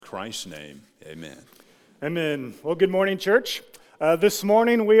Christ's name, amen. Amen. Well, good morning, church. This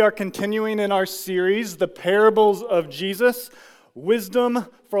morning we are continuing in our series, The Parables of Jesus, Wisdom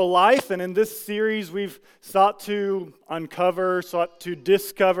for Life. And in this series, we've sought to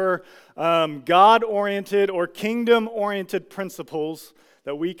discover God-oriented or kingdom-oriented principles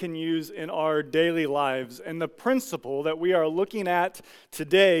that we can use in our daily lives. And the principle that we are looking at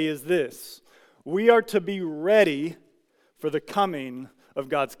today is this: we are to be ready for the coming of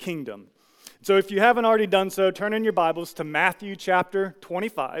God's kingdom. So if you haven't already done so, turn in your Bibles to Matthew chapter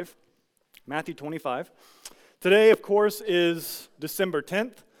 25. Matthew 25. Today, of course, is December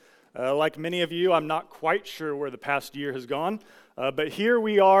 10th. Like many of you, I'm not quite sure where the past year has gone, but here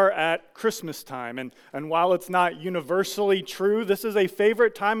we are at Christmas time. And while it's not universally true, this is a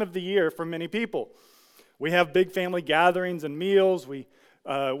favorite time of the year for many people. We have big family gatherings and meals. We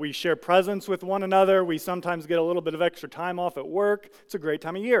share presents with one another. We sometimes get a little bit of extra time off at work. It's a great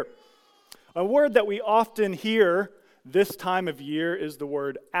time of year. A word that we often hear this time of year is the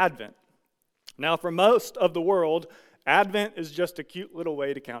word Advent. Now, for most of the world, Advent is just a cute little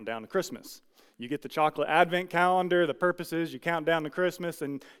way to count down to Christmas. You get the chocolate Advent calendar. The purpose is you count down to Christmas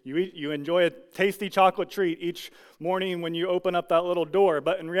and you enjoy a tasty chocolate treat each morning when you open up that little door.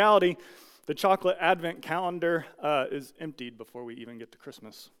 But in reality, the chocolate Advent calendar is emptied before we even get to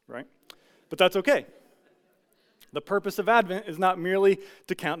Christmas, right? But that's okay. The purpose of Advent is not merely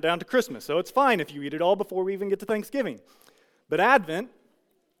to count down to Christmas, so it's fine if you eat it all before we even get to Thanksgiving. But Advent,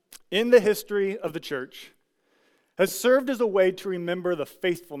 in the history of the church, has served as a way to remember the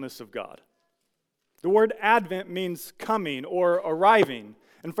faithfulness of God. The word Advent means coming or arriving,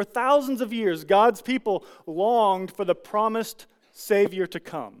 and for thousands of years, God's people longed for the promised Savior to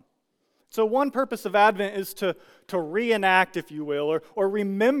come. So one purpose of Advent is to reenact, if you will, or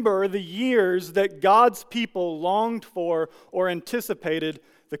remember the years that God's people longed for or anticipated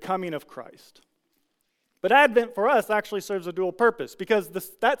the coming of Christ. But Advent for us actually serves a dual purpose because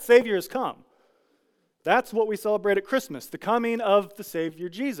that Savior has come. That's what we celebrate at Christmas, the coming of the Savior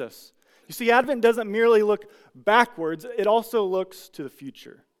Jesus. You see, Advent doesn't merely look backwards, it also looks to the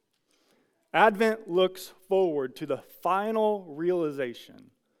future. Advent looks forward to the final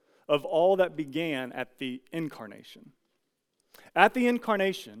realization of all that began at the incarnation. At the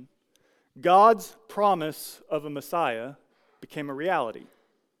incarnation, God's promise of a Messiah became a reality.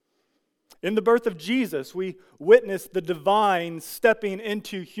 In the birth of Jesus, we witnessed the divine stepping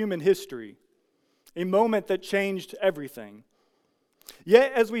into human history, a moment that changed everything.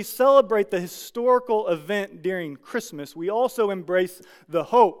 Yet, as we celebrate the historical event during Christmas, we also embrace the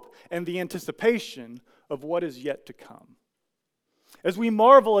hope and the anticipation of what is yet to come. As we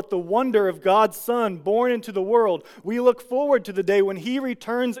marvel at the wonder of God's Son born into the world, we look forward to the day when He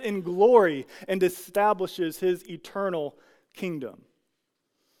returns in glory and establishes His eternal kingdom.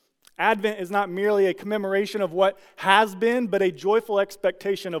 Advent is not merely a commemoration of what has been, but a joyful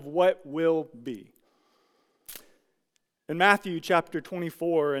expectation of what will be. In Matthew chapter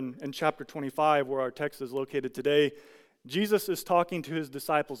 24 and chapter 25, where our text is located today, Jesus is talking to His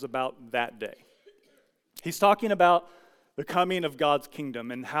disciples about that day. He's talking about the coming of God's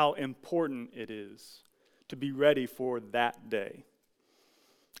kingdom and how important it is to be ready for that day.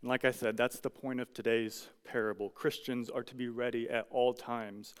 And like I said, that's the point of today's parable. Christians are to be ready at all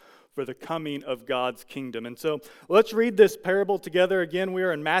times for the coming of God's kingdom. And so let's read this parable together. Again, we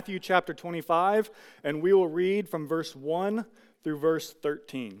are in Matthew chapter 25, and we will read from verse 1 through verse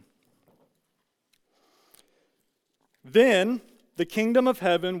 13. Then the kingdom of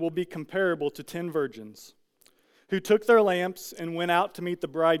heaven will be comparable to 10 virgins who took their lamps and went out to meet the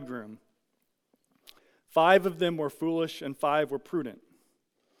bridegroom. 5 of them were foolish and 5 were prudent.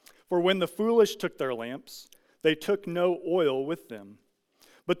 For when the foolish took their lamps, they took no oil with them.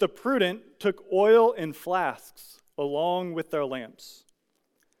 But the prudent took oil in flasks along with their lamps.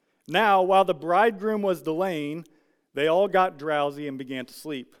 Now, while the bridegroom was delaying, they all got drowsy and began to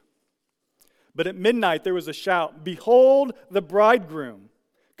sleep. But at midnight there was a shout, "Behold the bridegroom!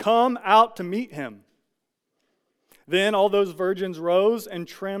 Come out to meet him!" Then all those virgins rose and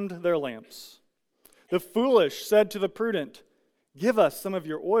trimmed their lamps. The foolish said to the prudent, "Give us some of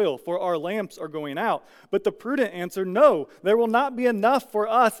your oil, for our lamps are going out." But the prudent answered, "No, there will not be enough for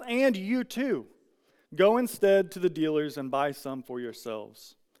us and you too. Go instead to the dealers and buy some for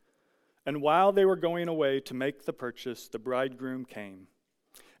yourselves." And while they were going away to make the purchase, the bridegroom came.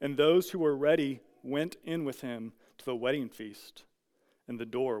 And those who were ready went in with him to the wedding feast, and the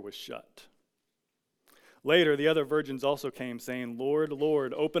door was shut. Later, the other virgins also came, saying, "Lord,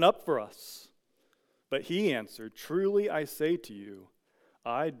 Lord, open up for us." But he answered, "Truly I say to you,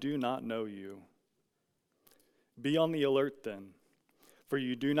 I do not know you. Be on the alert then, for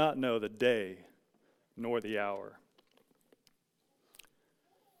you do not know the day nor the hour.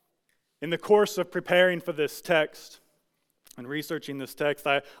 In the course of preparing for this text and researching this text,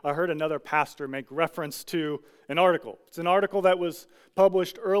 I heard another pastor make reference to an article. It's an article that was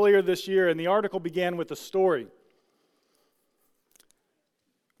published earlier this year, and the article began with a story.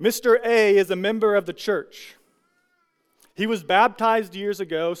 Mr. A is a member of the church. He was baptized years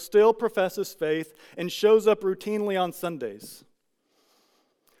ago, still professes faith, and shows up routinely on Sundays.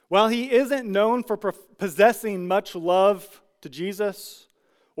 While he isn't known for possessing much love to Jesus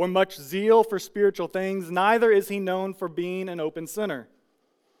or much zeal for spiritual things, neither is he known for being an open sinner.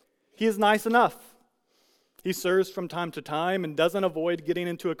 He is nice enough. He serves from time to time and doesn't avoid getting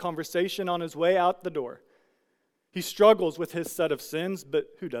into a conversation on his way out the door. He struggles with his set of sins, but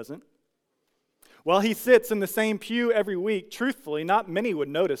who doesn't? While he sits in the same pew every week, truthfully, not many would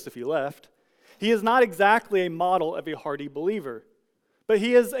notice if he left. He is not exactly a model of a hearty believer. But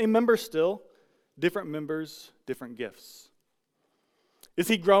he is a member still, different members, different gifts. Is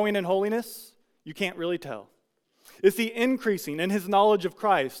he growing in holiness? You can't really tell. Is he increasing in his knowledge of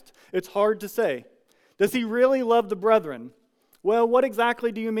Christ? It's hard to say. Does he really love the brethren? Well, what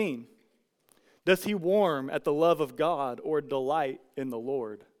exactly do you mean? Does he warm at the love of God or delight in the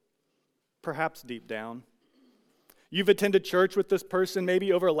Lord? Perhaps deep down. You've attended church with this person,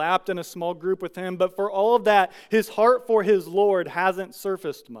 maybe overlapped in a small group with him, but for all of that, his heart for his Lord hasn't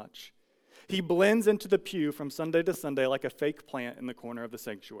surfaced much. He blends into the pew from Sunday to Sunday like a fake plant in the corner of the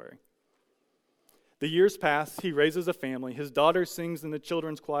sanctuary. The years pass, he raises a family, his daughter sings in the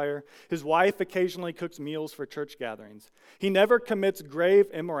children's choir, his wife occasionally cooks meals for church gatherings. He never commits grave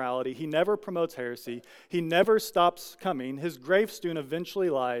immorality, he never promotes heresy, he never stops coming. His gravestone eventually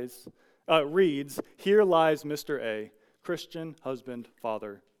reads, "Here lies Mr. A, Christian, husband,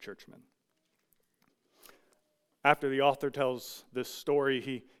 father, churchman." After the author tells this story,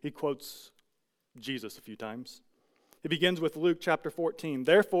 he quotes Jesus a few times. He begins with Luke chapter 14.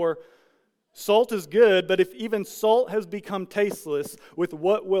 "Therefore, salt is good, but if even salt has become tasteless, with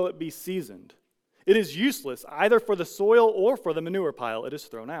what will it be seasoned? It is useless either for the soil or for the manure pile. It is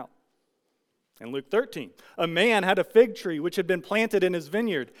thrown out." In Luke 13, "A man had a fig tree which had been planted in his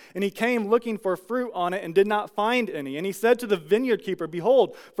vineyard, and he came looking for fruit on it and did not find any. And he said to the vineyard keeper,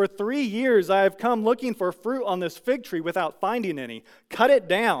 'Behold, for 3 years I have come looking for fruit on this fig tree without finding any. Cut it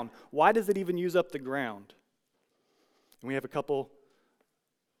down. Why does it even use up the ground?'" And we have a couple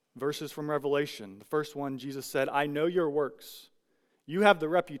verses from Revelation. The first one, Jesus said, "I know your works. You have the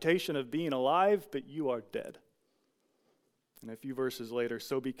reputation of being alive, but you are dead." And a few verses later,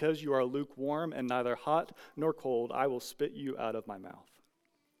 "So because you are lukewarm and neither hot nor cold, I will spit you out of my mouth."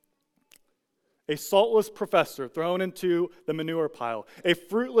 A saltless professor thrown into the manure pile, a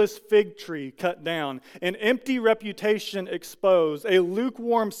fruitless fig tree cut down, an empty reputation exposed, a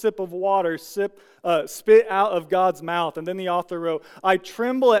lukewarm sip of water spit out of God's mouth. And then the author wrote, "I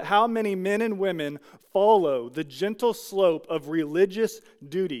tremble at how many men and women follow the gentle slope of religious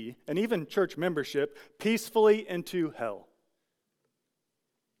duty, and even church membership, peacefully into hell."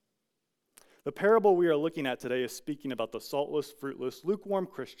 The parable we are looking at today is speaking about the saltless, fruitless, lukewarm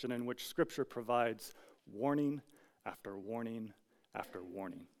Christian in which Scripture provides warning after warning after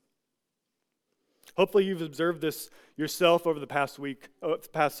warning. Hopefully you've observed this yourself over the past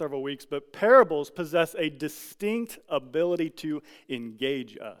several weeks, but parables possess a distinct ability to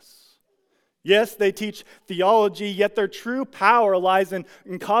engage us. Yes, they teach theology, yet their true power lies in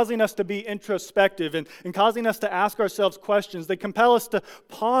causing us to be introspective and causing us to ask ourselves questions. They compel us to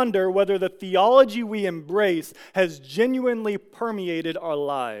ponder whether the theology we embrace has genuinely permeated our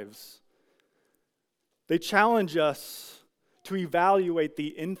lives. They challenge us to evaluate the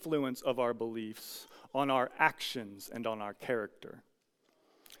influence of our beliefs on our actions and on our character.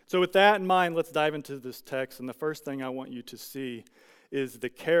 So with that in mind, let's dive into this text. And the first thing I want you to see is the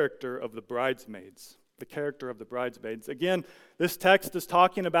character of the bridesmaids. The character of the bridesmaids. Again, this text is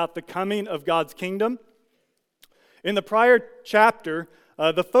talking about the coming of God's kingdom. In the prior chapter,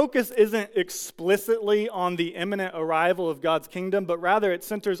 the focus isn't explicitly on the imminent arrival of God's kingdom, but rather it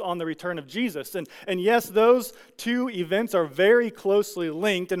centers on the return of Jesus. And yes, those two events are very closely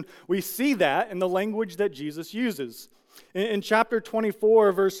linked, and we see that in the language that Jesus uses. In chapter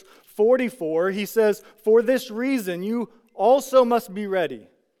 24, verse 44, he says, "For this reason you also must be ready.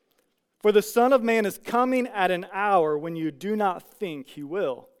 For the Son of Man is coming at an hour when you do not think he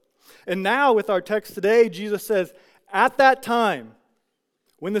will." And now with our text today, Jesus says, at that time,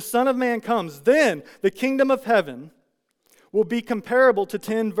 when the Son of Man comes, then the kingdom of heaven will be comparable to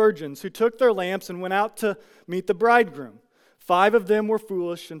 10 virgins who took their lamps and went out to meet the bridegroom. 5 of them were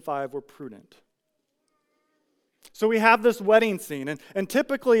foolish and 5 were prudent. So we have this wedding scene, and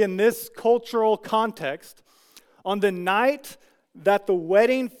typically in this cultural context, on the night that the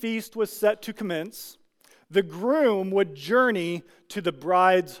wedding feast was set to commence, the groom would journey to the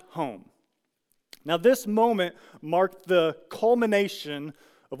bride's home. Now, this moment marked the culmination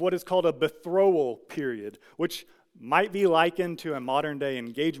of what is called a betrothal period, which might be likened to a modern-day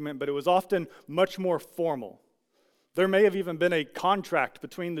engagement, but it was often much more formal. There may have even been a contract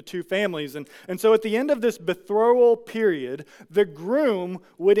between the two families. And so at the end of this betrothal period, the groom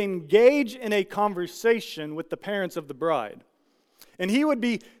would engage in a conversation with the parents of the bride. And he would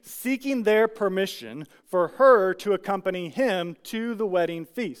be seeking their permission for her to accompany him to the wedding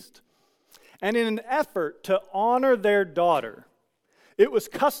feast. And in an effort to honor their daughter, it was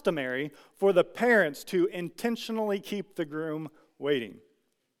customary for the parents to intentionally keep the groom waiting.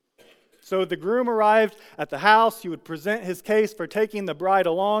 So the groom arrived at the house, he would present his case for taking the bride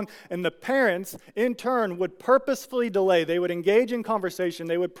along, and the parents, in turn, would purposefully delay. They would engage in conversation,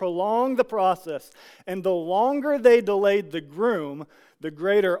 they would prolong the process, and the longer they delayed the groom, the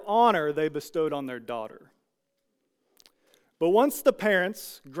greater honor they bestowed on their daughter. But once the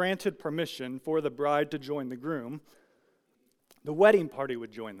parents granted permission for the bride to join the groom, the wedding party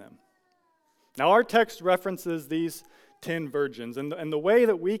would join them. Now, our text references these 10 virgins, and the way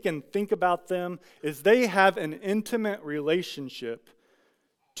that we can think about them is they have an intimate relationship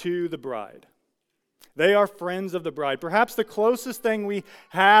to the bride. They are friends of the bride. Perhaps the closest thing we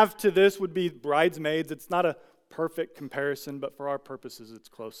have to this would be bridesmaids. It's not a perfect comparison, but for our purposes, it's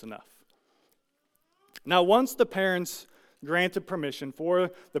close enough. Now, once the parents granted permission for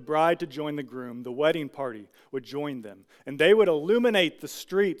the bride to join the groom, the wedding party would join them. And they would illuminate the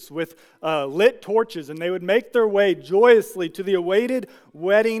streets with lit torches, and they would make their way joyously to the awaited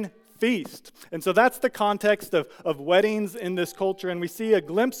wedding feast. And so that's the context of weddings in this culture, and we see a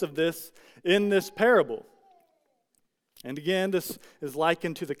glimpse of this in this parable. And again, this is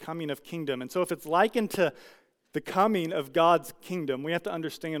likened to the coming of kingdom. And so if it's likened to the coming of God's kingdom, we have to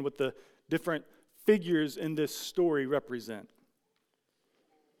understand what the different figures in this story represent.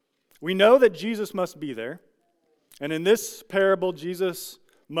 We know that Jesus must be there, and in this parable, Jesus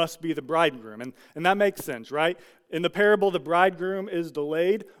must be the bridegroom, and that makes sense, right? In the parable, the bridegroom is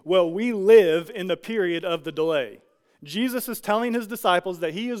delayed. Well, we live in the period of the delay. Jesus is telling his disciples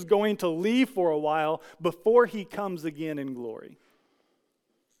that he is going to leave for a while before he comes again in glory.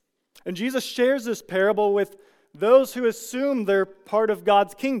 And Jesus shares this parable with those who assume they're part of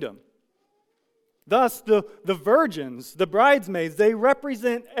God's kingdom. Thus, the virgins, the bridesmaids, they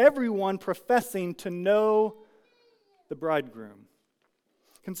represent everyone professing to know the bridegroom.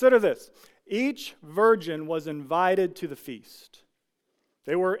 Consider this. Each virgin was invited to the feast.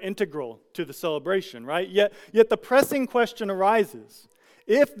 They were integral to the celebration, right? Yet the pressing question arises.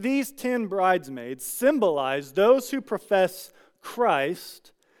 If these 10 bridesmaids symbolize those who profess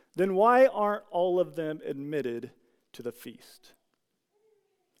Christ, then why aren't all of them admitted to the feast?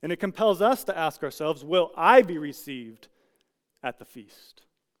 And it compels us to ask ourselves, will I be received at the feast?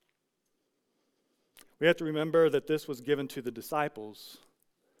 We have to remember that this was given to the disciples,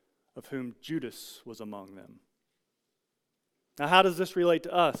 of whom Judas was among them. Now, how does this relate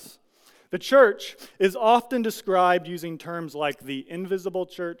to us? The church is often described using terms like the invisible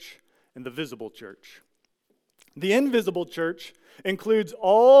church and the visible church. The invisible church includes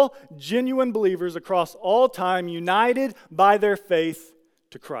all genuine believers across all time, united by their faith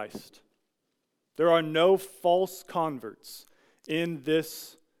to Christ. There are no false converts in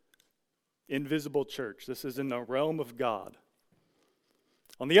this invisible church. This is in the realm of God.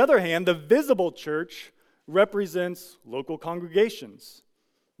 On the other hand, the visible church represents local congregations.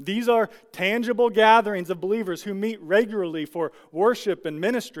 These are tangible gatherings of believers who meet regularly for worship and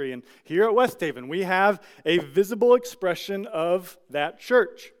ministry. And here at West Haven, we have a visible expression of that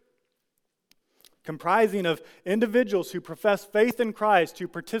church, comprising of individuals who profess faith in Christ, who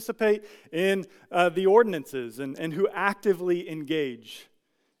participate in the ordinances, and who actively engage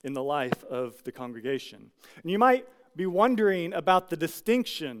in the life of the congregation. And you might be wondering about the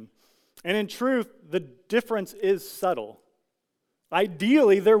distinction, and in truth, the difference is subtle.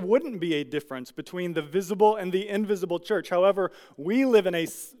 Ideally, there wouldn't be a difference between the visible and the invisible church. However, we live in a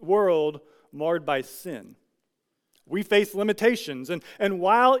world marred by sin. We face limitations, and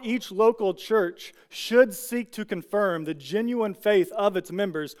while each local church should seek to confirm the genuine faith of its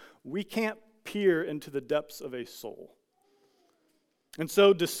members, we can't peer into the depths of a soul. And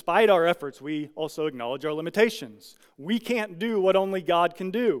so, despite our efforts, we also acknowledge our limitations. We can't do what only God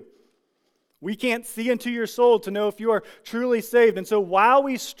can do. We can't see into your soul to know if you are truly saved. And so while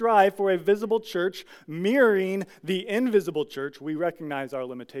we strive for a visible church mirroring the invisible church, we recognize our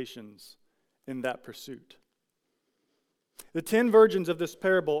limitations in that pursuit. The 10 virgins of this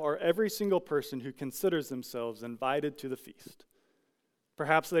parable are every single person who considers themselves invited to the feast.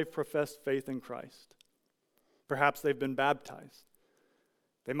 Perhaps they've professed faith in Christ. Perhaps they've been baptized.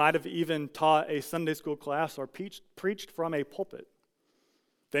 They might have even taught a Sunday school class or preached from a pulpit.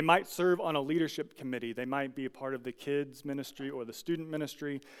 They might serve on a leadership committee. They might be a part of the kids ministry or the student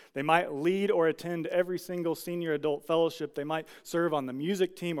ministry. They might lead or attend every single senior adult fellowship. They might serve on the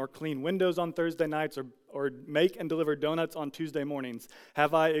music team or clean windows on Thursday nights or make and deliver donuts on Tuesday mornings.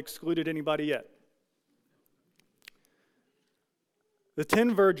 Have I excluded anybody yet? The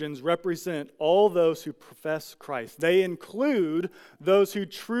 10 virgins represent all those who profess Christ. They include those who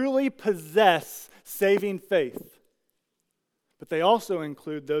truly possess saving faith. But they also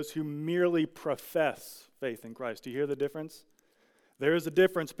include those who merely profess faith in Christ. Do you hear the difference? There is a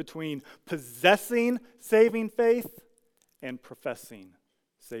difference between possessing saving faith and professing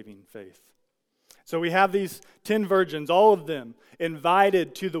saving faith. So we have these 10 virgins, all of them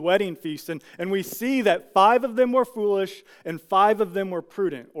invited to the wedding feast. And we see that 5 of them were foolish and 5 of them were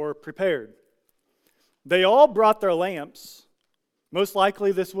prudent or prepared. They all brought their lamps. Most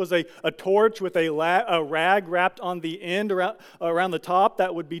likely this was a torch with a rag wrapped on the end around the top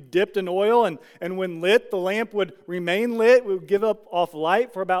that would be dipped in oil. And when lit, the lamp would remain lit. It would give off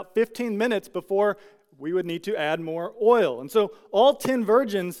light for about 15 minutes before we would need to add more oil. And so all 10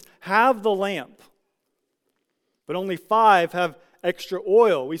 virgins have the lamp. But only 5 have extra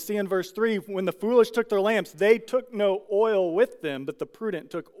oil. We see in verse 3, when the foolish took their lamps, they took no oil with them, but the prudent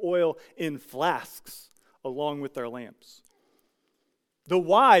took oil in flasks along with their lamps. The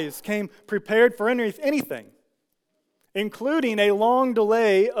wise came prepared for anything, including a long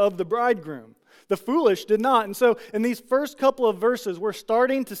delay of the bridegroom. The foolish did not. And so in these first couple of verses, we're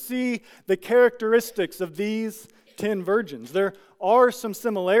starting to see the characteristics of these 10 virgins. There are some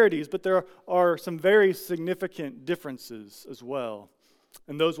similarities, but there are some very significant differences as well.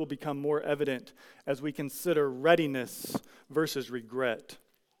 And those will become more evident as we consider readiness versus regret.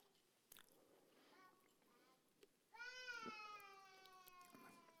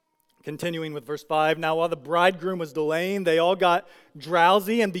 Continuing with verse 5, now while the bridegroom was delaying, they all got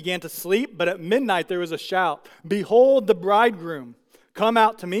drowsy and began to sleep. But at midnight there was a shout, behold the bridegroom, come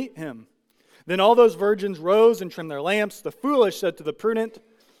out to meet him. Then all those virgins rose and trimmed their lamps. The foolish said to the prudent,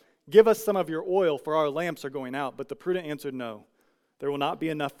 give us some of your oil, for our lamps are going out. But the prudent answered, no, there will not be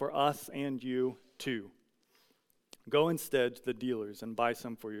enough for us and you too. Go instead to the dealers and buy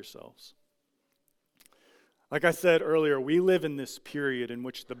some for yourselves. Like I said earlier, we live in this period in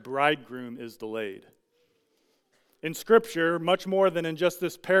which the bridegroom is delayed. In Scripture, much more than in just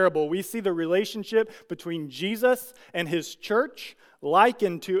this parable, we see the relationship between Jesus and his church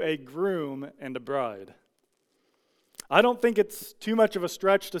likened to a groom and a bride. I don't think it's too much of a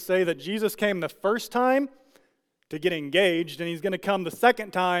stretch to say that Jesus came the first time to get engaged, and he's going to come the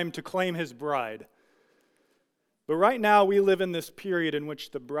second time to claim his bride. But right now, we live in this period in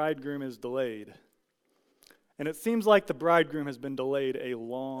which the bridegroom is delayed. And it seems like the bridegroom has been delayed a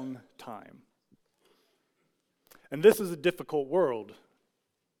long time. And this is a difficult world.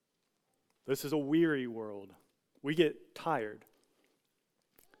 This is a weary world. We get tired.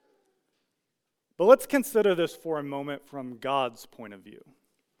 But let's consider this for a moment from God's point of view.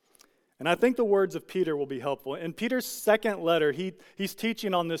 And I think the words of Peter will be helpful. In Peter's second letter, he's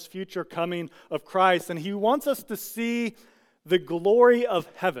teaching on this future coming of Christ, and he wants us to see the glory of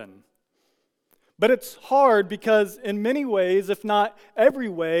heaven. But it's hard because in many ways, if not every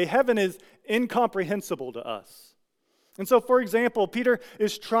way, heaven is incomprehensible to us. And so, for example, Peter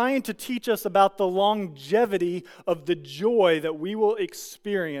is trying to teach us about the longevity of the joy that we will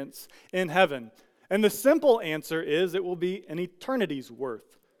experience in heaven. And the simple answer is it will be an eternity's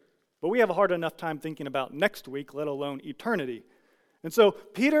worth. But we have a hard enough time thinking about next week, let alone eternity. And so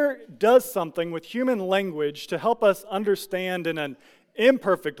Peter does something with human language to help us understand in an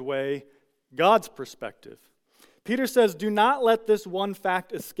imperfect way God's perspective. Peter says, do not let this one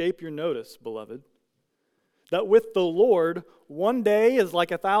fact escape your notice, beloved, that with the Lord, one day is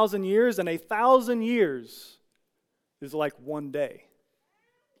like 1,000 years, and 1,000 years is like one day.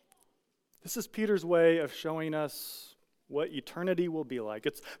 This is Peter's way of showing us what eternity will be like.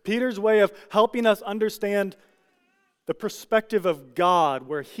 It's Peter's way of helping us understand the perspective of God,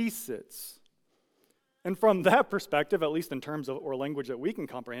 where he sits. And from that perspective, at least in terms of or language that we can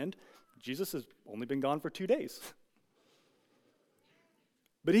comprehend, Jesus has only been gone for 2 days.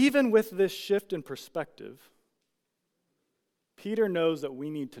 But even with this shift in perspective, Peter knows that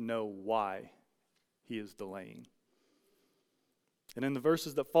we need to know why he is delaying. And in the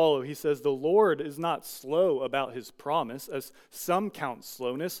verses that follow, he says, the Lord is not slow about his promise, as some count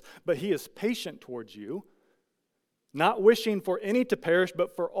slowness, but he is patient towards you, not wishing for any to perish,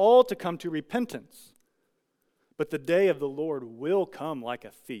 but for all to come to repentance. But the day of the Lord will come like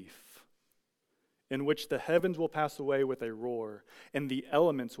a thief, in which the heavens will pass away with a roar, and the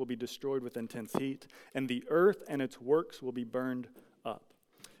elements will be destroyed with intense heat, and the earth and its works will be burned up.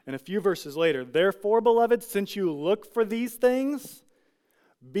 And a few verses later, therefore, beloved, since you look for these things,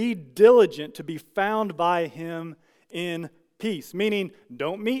 be diligent to be found by him in peace. Meaning,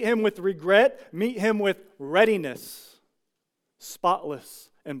 don't meet him with regret, meet him with readiness,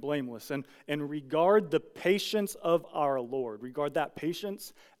 spotless and blameless. And regard the patience of our Lord. Regard that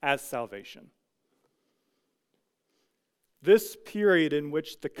patience as salvation. This period in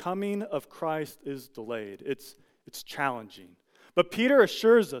which the coming of Christ is delayed, it's challenging. But Peter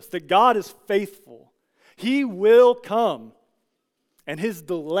assures us that God is faithful. He will come. And his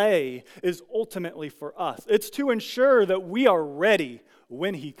delay is ultimately for us. It's to ensure that we are ready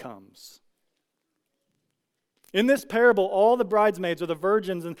when he comes. In this parable, all the bridesmaids are the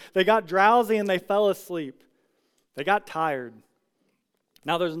virgins, and they got drowsy and they fell asleep. They got tired.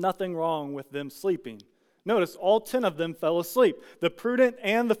 Now, there's nothing wrong with them sleeping. Notice, all 10 of them fell asleep, the prudent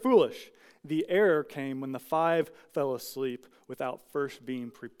and the foolish. The error came when the 5 fell asleep without first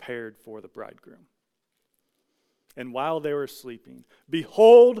being prepared for the bridegroom. And while they were sleeping,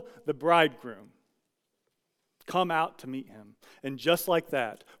 behold, the bridegroom come out to meet him. And just like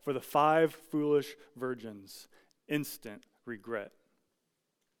that, for the 5 foolish virgins, instant regret.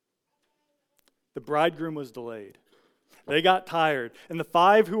 The bridegroom was delayed. They got tired. And the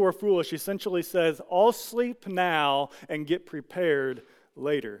 5 who were foolish essentially says, I'll sleep now and get prepared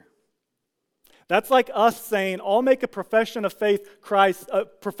later. That's like us saying, I'll make a profession of Christ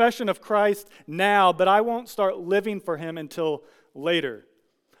now, but I won't start living for him until later.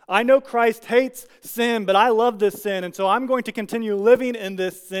 I know Christ hates sin, but I love this sin, and so I'm going to continue living in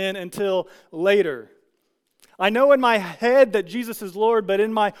this sin until later. I know in my head that Jesus is Lord, but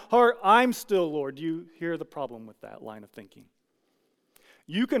in my heart, I'm still Lord. Do you hear the problem with that line of thinking?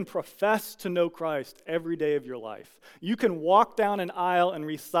 You can profess to know Christ every day of your life. You can walk down an aisle and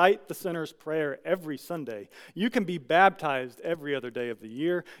recite the sinner's prayer every Sunday. You can be baptized every other day of the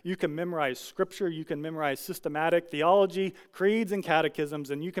year. You can memorize scripture. You can memorize systematic theology, creeds, and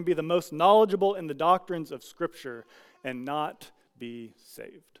catechisms, and you can be the most knowledgeable in the doctrines of scripture and not be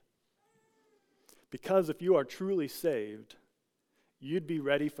saved. Because if you are truly saved, you'd be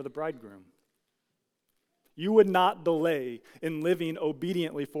ready for the bridegroom. You would not delay in living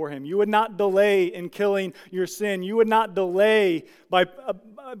obediently for him. You would not delay in killing your sin. You would not delay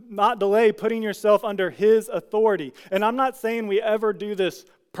putting yourself under his authority. And I'm not saying we ever do this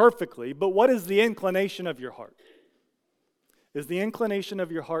perfectly, but what is the inclination of your heart? Is the inclination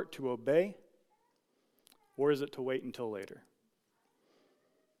of your heart to obey, or is it to wait until later?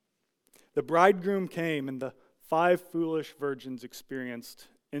 The bridegroom came, and the 5 foolish virgins experienced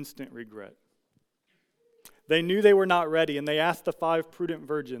instant regret. They knew they were not ready, and they asked the 5 prudent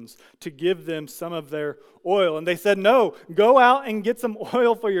virgins to give them some of their oil. And they said, no, go out and get some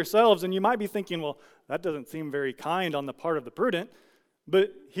oil for yourselves. And you might be thinking, well, that doesn't seem very kind on the part of the prudent.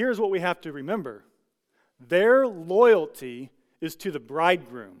 But here's what we have to remember. Their loyalty is to the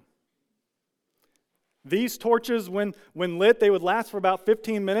bridegroom. These torches, when lit, they would last for about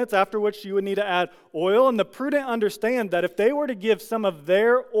 15 minutes, after which you would need to add oil. And the prudent understand that if they were to give some of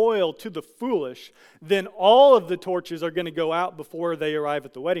their oil to the foolish, then all of the torches are going to go out before they arrive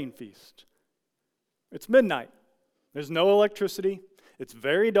at the wedding feast. It's midnight. There's no electricity. It's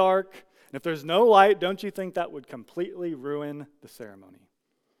very dark. And if there's no light, don't you think that would completely ruin the ceremony?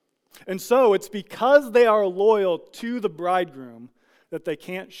 And so it's because they are loyal to the bridegroom that they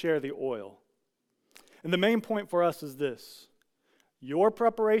can't share the oil. And the main point for us is this: your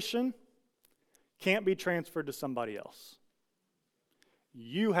preparation can't be transferred to somebody else.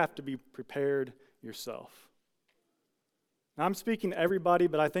 You have to be prepared yourself. Now, I'm speaking to everybody,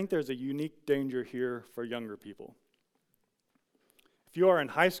 but I think there's a unique danger here for younger people. If you are in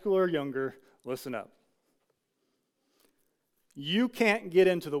high school or younger, listen up. You can't get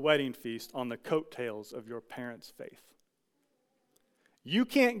into the wedding feast on the coattails of your parents' faith. You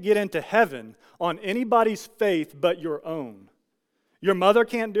can't get into heaven on anybody's faith but your own. Your mother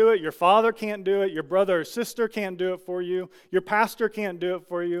can't do it. Your father can't do it. Your brother or sister can't do it for you. Your pastor can't do it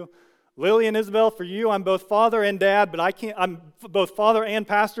for you. Lily and Isabel, for you, I'm both father and dad, but I can't. I'm both father and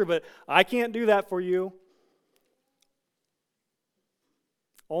pastor, but I can't do that for you.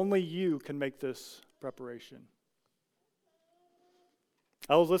 Only you can make this preparation.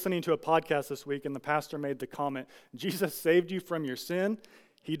 I was listening to a podcast this week, and the pastor made the comment, Jesus saved you from your sin.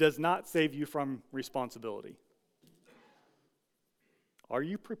 He does not save you from responsibility. Are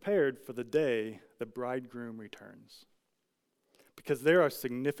you prepared for the day the bridegroom returns? Because there are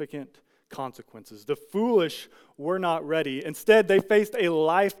significant consequences. The foolish were not ready. Instead, they faced a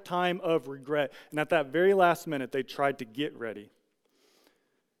lifetime of regret. And at that very last minute, they tried to get ready.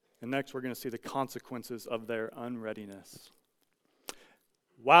 And next, we're going to see the consequences of their unreadiness.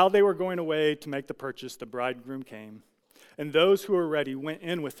 While they were going away to make the purchase, the bridegroom came. And those who were ready went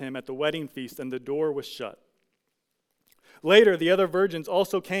in with him at the wedding feast, and the door was shut. Later, the other virgins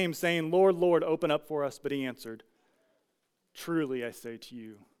also came, saying, Lord, Lord, open up for us. But he answered, Truly, I say to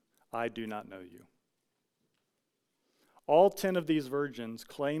you, I do not know you. All 10 of these virgins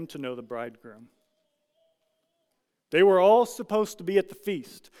claimed to know the bridegroom. They were all supposed to be at the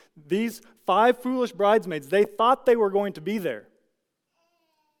feast. These 5 foolish bridesmaids, they thought they were going to be there.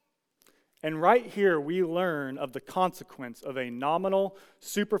 And right here, we learn of the consequence of a nominal,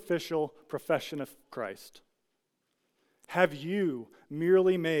 superficial profession of Christ. Have you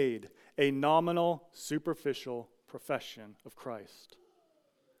merely made a nominal, superficial profession of Christ?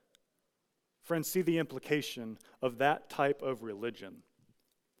 Friends, see the implication of that type of religion.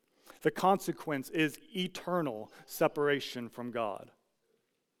 The consequence is eternal separation from God.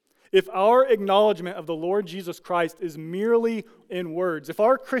 If our acknowledgement of the Lord Jesus Christ is merely in words, if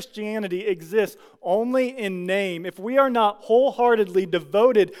our Christianity exists only in name, if we are not wholeheartedly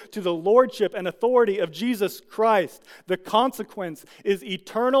devoted to the lordship and authority of Jesus Christ, the consequence is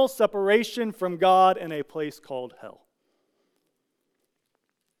eternal separation from God in a place called hell.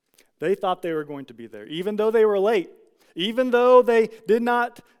 They thought they were going to be there, even though they were late, even though they did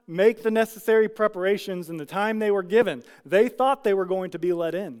not make the necessary preparations in the time they were given. They thought they were going to be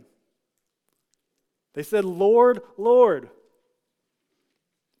let in. They said, Lord, Lord.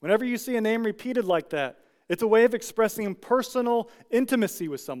 Whenever you see a name repeated like that, it's a way of expressing personal intimacy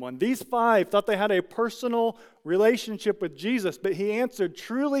with someone. These 5 thought they had a personal relationship with Jesus, but he answered,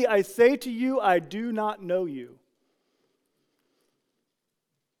 Truly I say to you, I do not know you.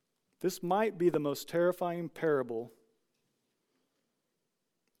 This might be the most terrifying parable,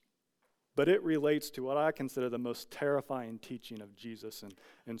 but it relates to what I consider the most terrifying teaching of Jesus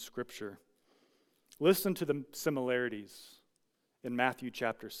in Scripture. Listen to the similarities in Matthew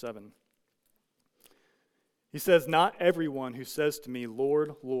chapter 7. He says, Not everyone who says to me,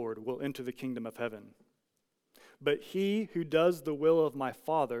 Lord, Lord, will enter the kingdom of heaven, but he who does the will of my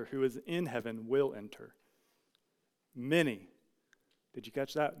Father who is in heaven will enter. Many, did you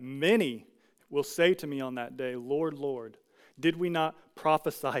catch that? Many will say to me on that day, Lord, Lord, did we not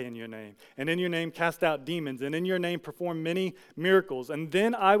prophesy in your name, and in your name cast out demons, and in your name perform many miracles? And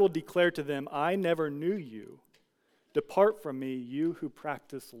then I will declare to them, I never knew you. Depart from me, you who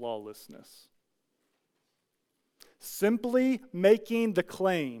practice lawlessness. Simply making the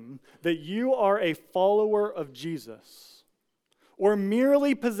claim that you are a follower of Jesus, or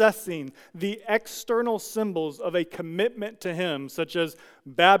merely possessing the external symbols of a commitment to him, such as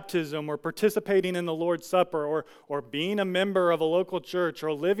baptism or participating in the Lord's Supper or being a member of a local church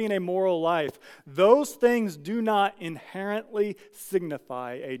or living a moral life, those things do not inherently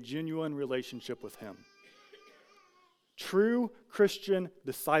signify a genuine relationship with him. True Christian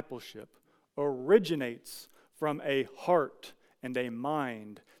discipleship originates from a heart and a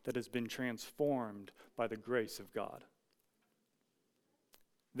mind that has been transformed by the grace of God.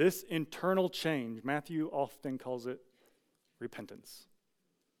 This internal change, Matthew often calls it repentance.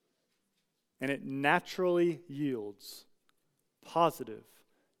 And it naturally yields positive,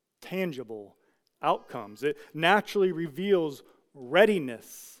 tangible outcomes. It naturally reveals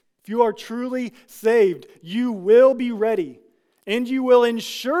readiness. If you are truly saved, you will be ready. And you will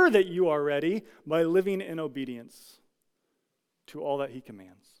ensure that you are ready by living in obedience to all that he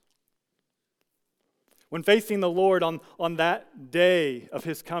commands. When facing the Lord on that day of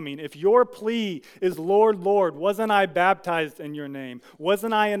his coming, if your plea is, Lord, Lord, wasn't I baptized in your name?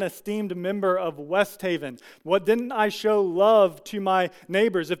 Wasn't I an esteemed member of West Haven? Didn't I show love to my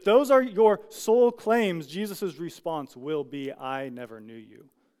neighbors? If those are your sole claims, Jesus' response will be, I never knew you.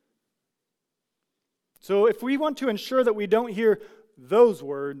 So if we want to ensure that we don't hear those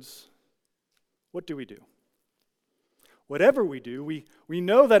words, what do we do? Whatever we do, we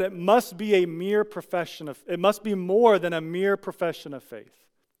know that it must be a mere profession of, it must be more than a mere profession of faith.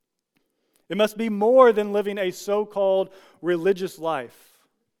 It must be more than living a so-called religious life.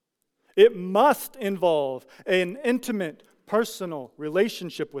 It must involve an intimate, personal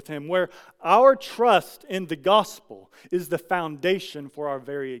relationship with him where our trust in the gospel is the foundation for our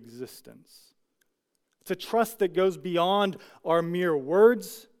very existence. It's a trust that goes beyond our mere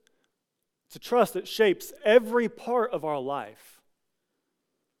words. It's a trust that shapes every part of our life.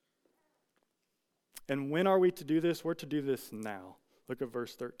 And when are we to do this? We're to do this now. Look at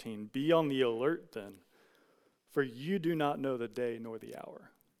verse 13. Be on the alert then, for you do not know the day nor the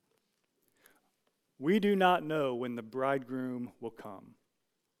hour. We do not know when the bridegroom will come,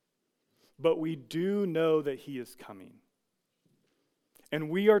 but we do know that he is coming. And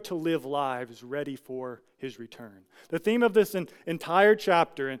we are to live lives ready for his return. The theme of this entire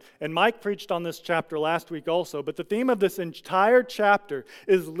chapter, and Mike preached on this chapter last week also, but the theme of this entire chapter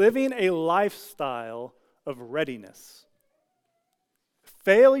is living a lifestyle of readiness.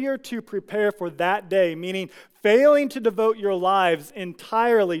 Failure to prepare for that day, meaning failing to devote your lives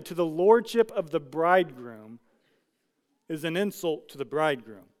entirely to the lordship of the bridegroom, is an insult to the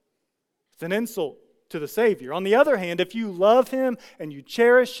bridegroom. It's an insult to the Savior. On the other hand, if you love him and you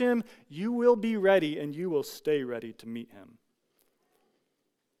cherish him, you will be ready and you will stay ready to meet him.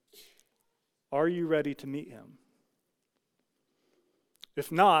 Are you ready to meet him?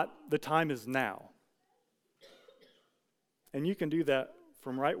 If not, the time is now. And you can do that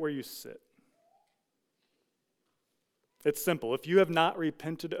from right where you sit. It's simple. If you have not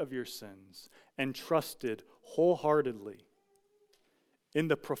repented of your sins and trusted wholeheartedly in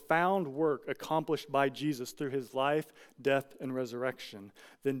the profound work accomplished by Jesus through his life, death, and resurrection,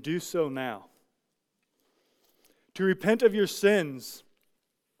 then do so now. To repent of your sins,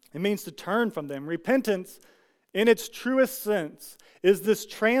 it means to turn from them. Repentance, in its truest sense, is this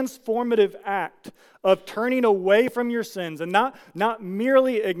transformative act of turning away from your sins and not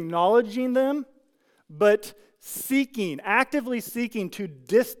merely acknowledging them, but actively seeking to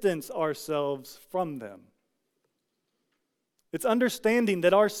distance ourselves from them. It's understanding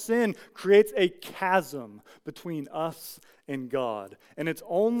that our sin creates a chasm between us and God. And it's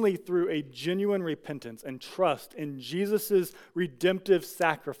only through a genuine repentance and trust in Jesus' redemptive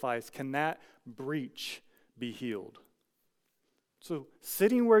sacrifice can that breach be healed. So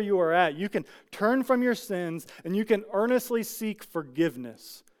sitting where you are at, you can turn from your sins and you can earnestly seek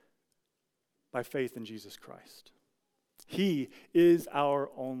forgiveness by faith in Jesus Christ. He is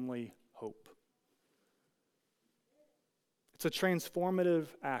our only hope. It's a transformative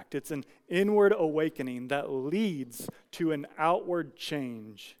act. It's an inward awakening that leads to an outward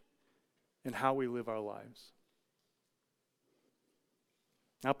change in how we live our lives.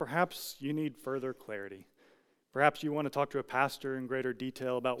 Now, perhaps you need further clarity. Perhaps you want to talk to a pastor in greater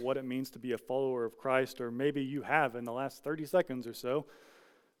detail about what it means to be a follower of Christ, or maybe you have in the last 30 seconds or so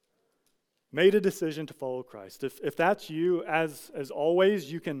made a decision to follow Christ. If that's you, as always,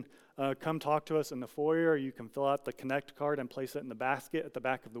 you can come talk to us in the foyer, or you can fill out the Connect card and place it in the basket at the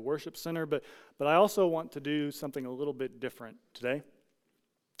back of the worship center. But I also want to do something a little bit different today.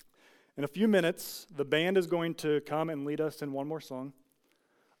 In a few minutes, the band is going to come and lead us in one more song.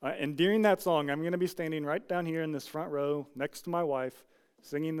 And during that song, I'm going to be standing right down here in this front row next to my wife,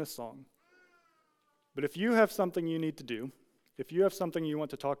 singing this song. But if you have something you need to do, if you have something you want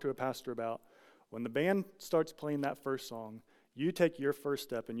to talk to a pastor about, when the band starts playing that first song, you take your first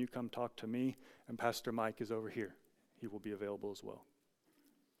step and you come talk to me, and Pastor Mike is over here. He will be available as well.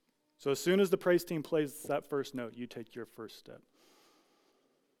 So as soon as the praise team plays that first note, you take your first step.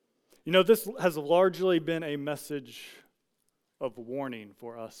 You know, this has largely been a message of warning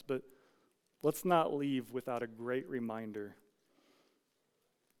for us, but let's not leave without a great reminder.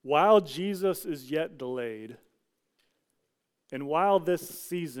 While Jesus is yet delayed, and while this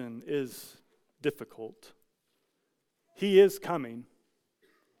season is difficult, he is coming.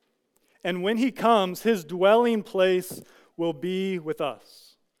 And when he comes, his dwelling place will be with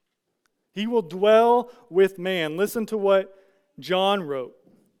us. He will dwell with man. Listen to what John wrote.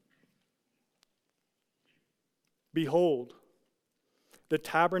 Behold, the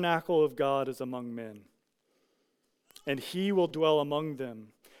tabernacle of God is among men, and he will dwell among them,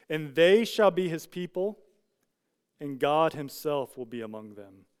 and they shall be his people, and God himself will be among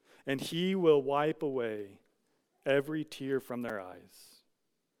them, and he will wipe away every tear from their eyes.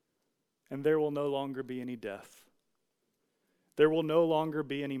 And there will no longer be any death. There will no longer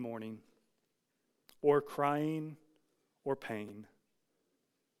be any mourning, or crying, or pain,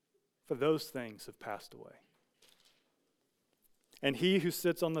 for those things have passed away. And he who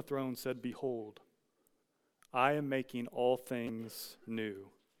sits on the throne said, Behold, I am making all things new.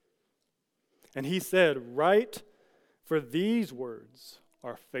 And he said, Write, for these words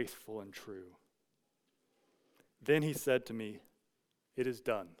are faithful and true. Then he said to me, It is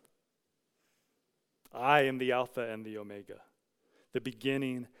done. I am the Alpha and the Omega, the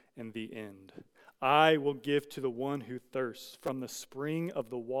beginning and the end. I will give to the one who thirsts from the spring of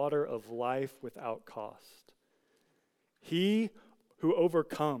the water of life without cost. He who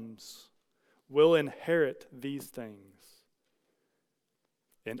overcomes will inherit these things,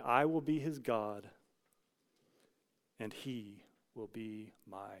 and I will be his God, and he will be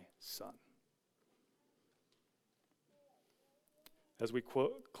my son. As we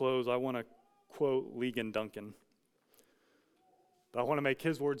close, I want to quote Ligon Duncan, but I want to make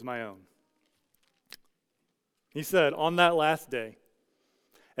his words my own. He said, "On that last day,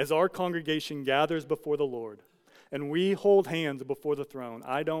 as our congregation gathers before the Lord, and we hold hands before the throne,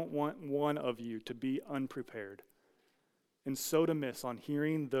 I don't want one of you to be unprepared, and so to miss on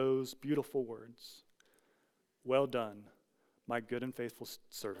hearing those beautiful words, 'Well done, my good and faithful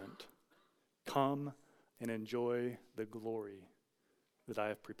servant. Come and enjoy the glory that I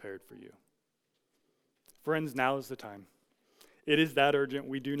have prepared for you.'" Friends, now is the time. It is that urgent.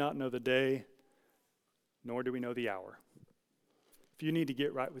 We do not know the day, nor do we know the hour. If you need to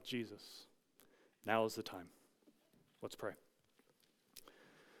get right with Jesus, now is the time. Let's pray.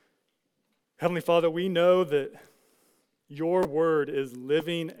 Heavenly Father, we know that your word is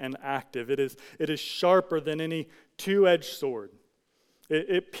living and active. It is sharper than any two-edged sword.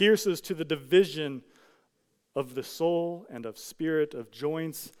 It pierces to the division of the soul and of spirit, of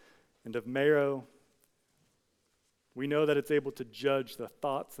joints and of marrow. We know that it's able to judge the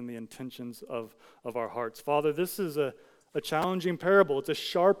thoughts and the intentions of our hearts. Father, this is a challenging parable. It's a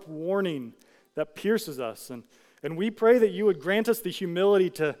sharp warning that pierces us. And we pray that you would grant us the humility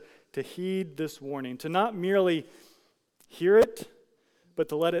to heed this warning, to not merely hear it, but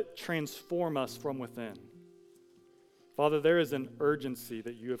to let it transform us from within. Father, there is an urgency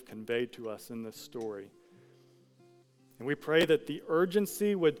that you have conveyed to us in this story. And we pray that the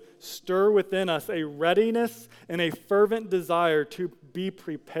urgency would stir within us a readiness and a fervent desire to be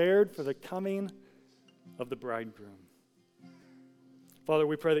prepared for the coming of the bridegroom. Father,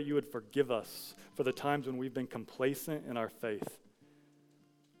 we pray that you would forgive us for the times when we've been complacent in our faith.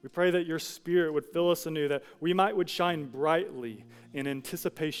 We pray that your Spirit would fill us anew, that we would shine brightly in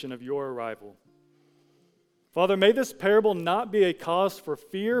anticipation of your arrival. Father, may this parable not be a cause for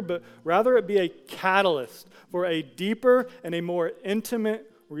fear, but rather it be a catalyst for a deeper and a more intimate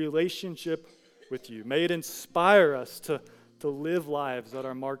relationship with you. May it inspire us to live lives that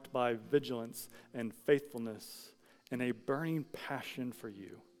are marked by vigilance and faithfulness and a burning passion for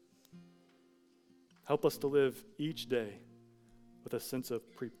you. Help us to live each day with a sense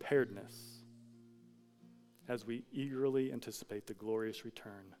of preparedness as we eagerly anticipate the glorious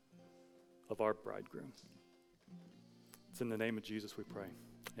return of our bridegroom. It's in the name of Jesus we pray.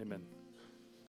 Amen.